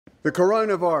The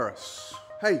coronavirus.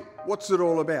 Hey, what's it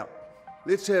all about?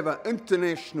 Let's have an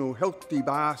International Healthy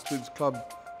Bastards Club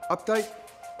update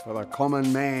for the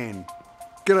common man.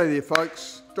 G'day there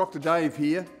folks, Dr. Dave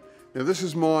here. Now this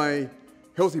is my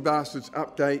Healthy Bastards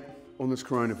update on this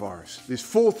coronavirus. There's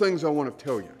 4 things I want to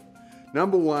tell you.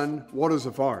 Number 1, what is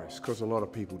a virus? Because a lot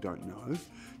of people don't know.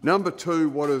 Number 2,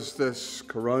 what is this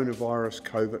coronavirus,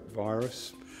 COVID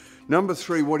virus? Number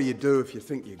 3, what do you do if you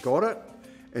think you got it?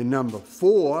 And number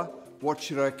 4, what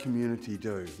should our community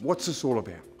do? What's this all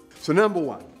about? So number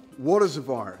 1, what is a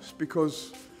virus?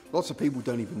 Because lots of people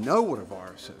don't even know what a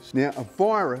virus is. Now, a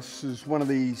virus is one of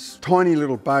these tiny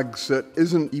little bugs that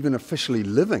isn't even officially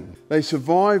living. They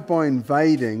survive by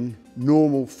invading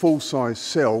normal full-size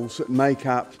cells that make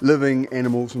up living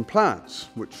animals and plants,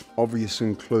 which obviously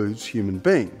includes human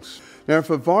beings. Now, if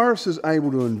a virus is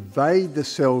able to invade the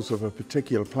cells of a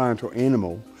particular plant or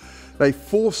animal, they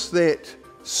force that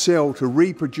cell to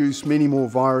reproduce many more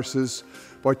viruses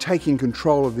by taking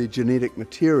control of their genetic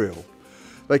material.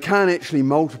 They can't actually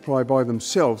multiply by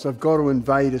themselves, they've got to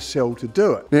invade a cell to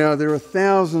do it. Now there are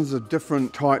thousands of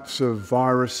different types of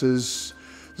viruses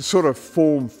that sort of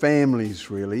form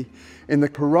families really. In the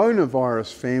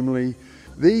coronavirus family,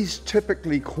 these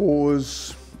typically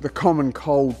cause the common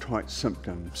cold type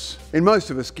symptoms. And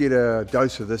most of us get a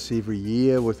dose of this every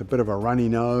year with a bit of a runny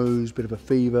nose, bit of a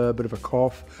fever, a bit of a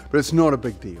cough, but it's not a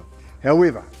big deal.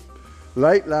 However,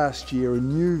 late last year, a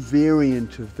new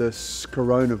variant of this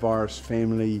coronavirus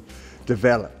family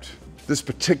developed. This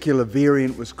particular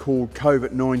variant was called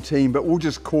COVID-19, but we'll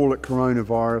just call it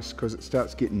coronavirus because it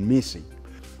starts getting messy.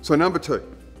 So number 2,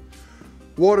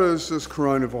 what is this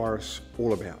coronavirus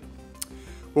all about?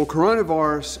 Well,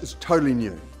 coronavirus is totally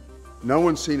new. No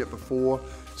one's seen it before,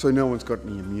 so no one's got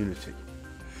any immunity.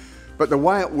 But the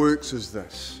way it works is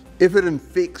this. If it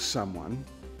infects someone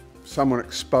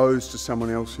exposed to someone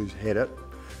else who's had it,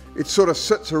 it sort of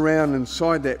sits around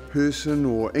inside that person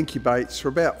or incubates for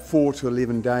about 4 to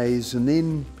 11 days, and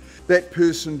then that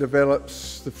person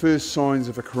develops the first signs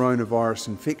of a coronavirus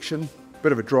infection, a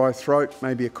bit of a dry throat,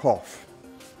 maybe a cough.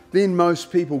 Then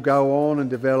most people go on and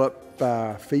develop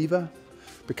fever,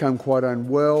 become quite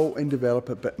unwell and develop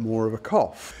a bit more of a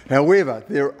cough. However,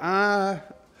 there are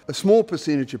a small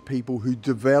percentage of people who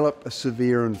develop a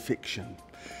severe infection.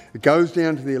 It goes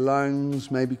down to their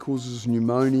lungs, maybe causes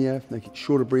pneumonia, they get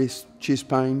short of breath, chest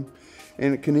pain,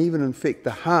 and it can even infect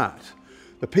the heart.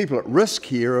 The people at risk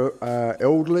here are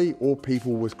elderly or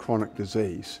people with chronic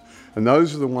disease. And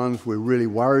those are the ones we're really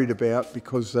worried about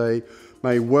because they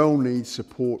may well need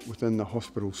support within the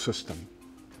hospital system.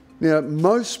 Now,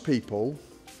 most people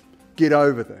get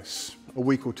over this a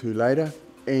week or 2 later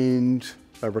and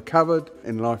they're recovered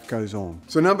and life goes on.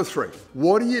 So number 3,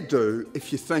 what do you do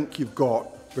if you think you've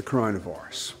got the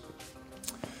coronavirus?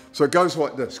 So it goes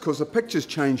like this, because the picture's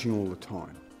changing all the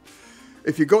time.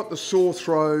 If you've got the sore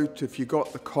throat, if you've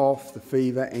got the cough, the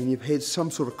fever, and you've had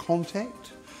some sort of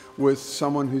contact with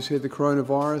someone who's had the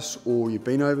coronavirus, or you've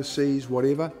been overseas,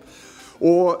 whatever,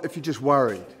 or if you're just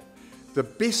worried, the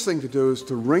best thing to do is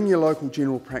to ring your local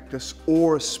general practice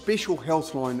or a special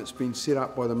health line that's been set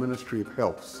up by the Ministry of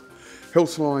Health.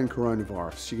 Healthline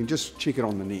coronavirus. You can just check it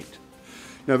on the net.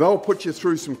 Now they'll put you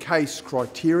through some case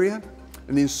criteria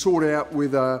and then sort out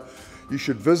whether you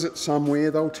should visit somewhere,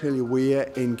 they'll tell you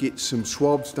where, and get some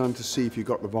swabs done to see if you've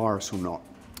got the virus or not.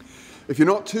 If you're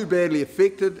not too badly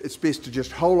affected, it's best to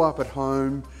just hole up at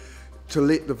home to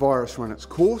let the virus run its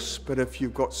course, but if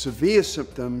you've got severe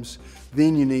symptoms,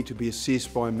 then you need to be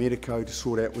assessed by a medico to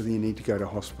sort out whether you need to go to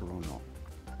hospital or not.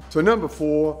 So number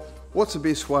 4, what's the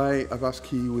best way of us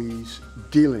Kiwis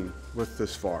dealing with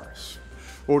this virus?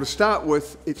 Well, to start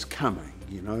with, it's coming,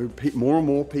 you know, more and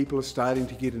more people are starting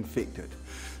to get infected.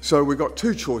 So we've got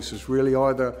 2 choices really,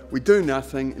 either we do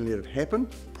nothing and let it happen,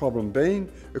 problem being,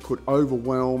 it could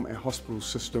overwhelm our hospital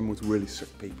system with really sick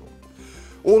people.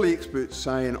 All the experts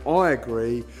say, and I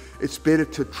agree, it's better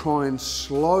to try and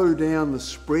slow down the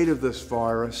spread of this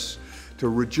virus, to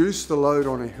reduce the load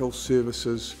on our health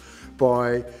services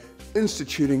by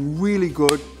instituting really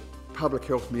good public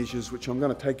health measures, which I'm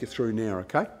going to take you through now,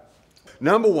 okay?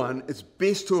 Number 1, it's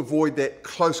best to avoid that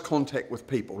close contact with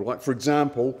people. Like for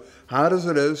example, hard as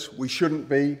it is, we shouldn't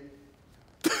be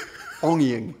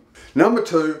onging. Number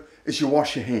 2 is you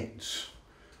wash your hands.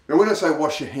 Now when I say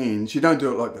wash your hands, you don't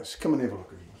do it like this. Come and have a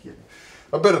look at here.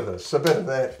 A bit of this, a bit of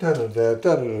that, da-da-da,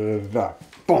 da-da-da-da,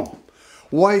 boom.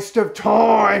 Waste of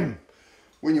time.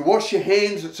 When you wash your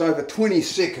hands, it's over 20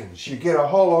 seconds. You get a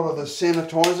whole lot of the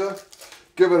sanitizer,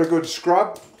 give it a good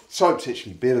scrub. Soap's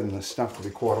actually better than this stuff, to be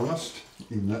quite honest,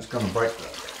 even though it's going to break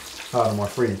the heart of my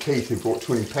friend Keith who bought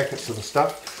 20 packets of the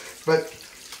stuff. But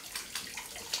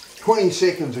 20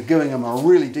 seconds of giving them a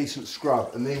really decent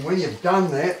scrub, and then when you've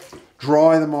done that,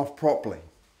 dry them off properly.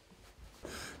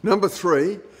 Number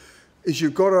 3 is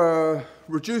you've got to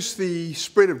reduce the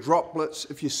spread of droplets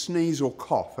if you sneeze or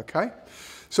cough, okay?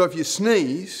 So if you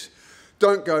sneeze,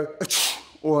 don't go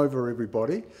all over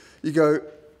everybody. You go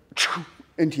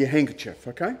into your handkerchief,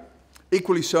 okay?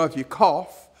 Equally so if you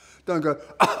cough, don't go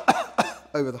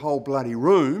over the whole bloody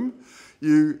room.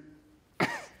 You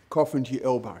cough into your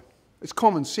elbow. It's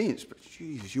common sense, but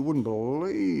Jesus, you wouldn't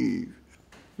believe.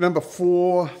 Number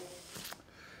 4,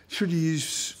 should you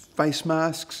use face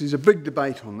masks? There's a big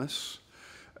debate on this.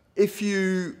 If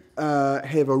you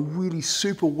have a really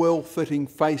super well-fitting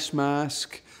face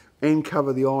mask and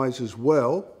cover the eyes as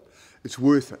well, it's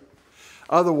worth it.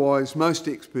 Otherwise, most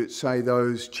experts say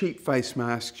those cheap face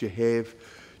masks you have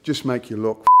just make you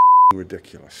look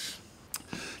ridiculous.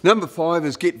 Number 5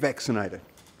 is get vaccinated.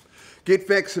 Get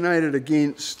vaccinated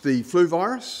against the flu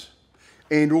virus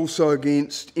and also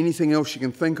against anything else you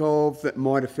can think of that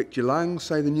might affect your lungs,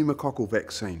 say the pneumococcal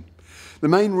vaccine. The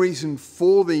main reason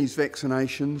for these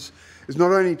vaccinations is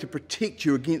not only to protect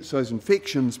you against those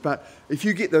infections, but if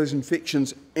you get those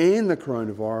infections and the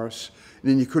coronavirus,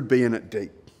 then you could be in it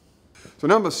deep. So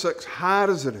number 6, hard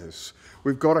as it is,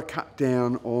 we've got to cut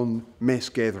down on mass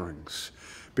gatherings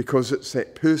because it's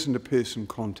that person-to-person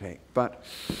contact. But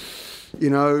you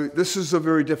know, this is a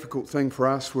very difficult thing for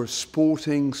us. We're a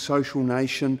sporting, social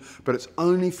nation, but it's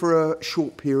only for a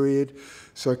short period.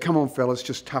 So come on, fellas,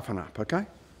 just toughen up, okay?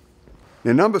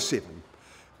 Now, number 7,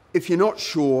 if you're not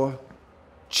sure,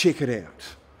 check it out.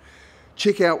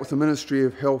 Check out with the Ministry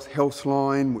of Health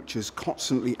Healthline, which is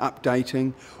constantly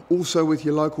updating. Also with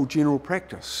your local general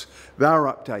practice, they're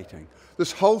updating.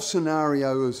 This whole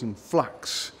scenario is in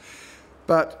flux.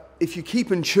 But if you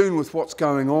keep in tune with what's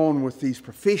going on with these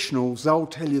professionals, they'll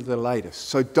tell you the latest.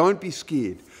 So don't be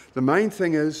scared. The main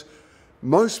thing is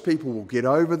most people will get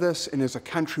over this, and as a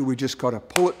country we just got to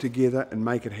pull it together and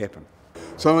make it happen.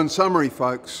 So in summary,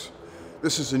 folks,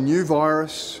 this is a new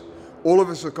virus. All of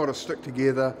us have got to stick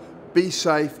together, be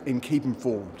safe and keep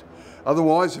informed.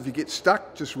 Otherwise, if you get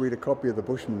stuck, just read a copy of the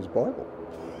Bushman's Bible.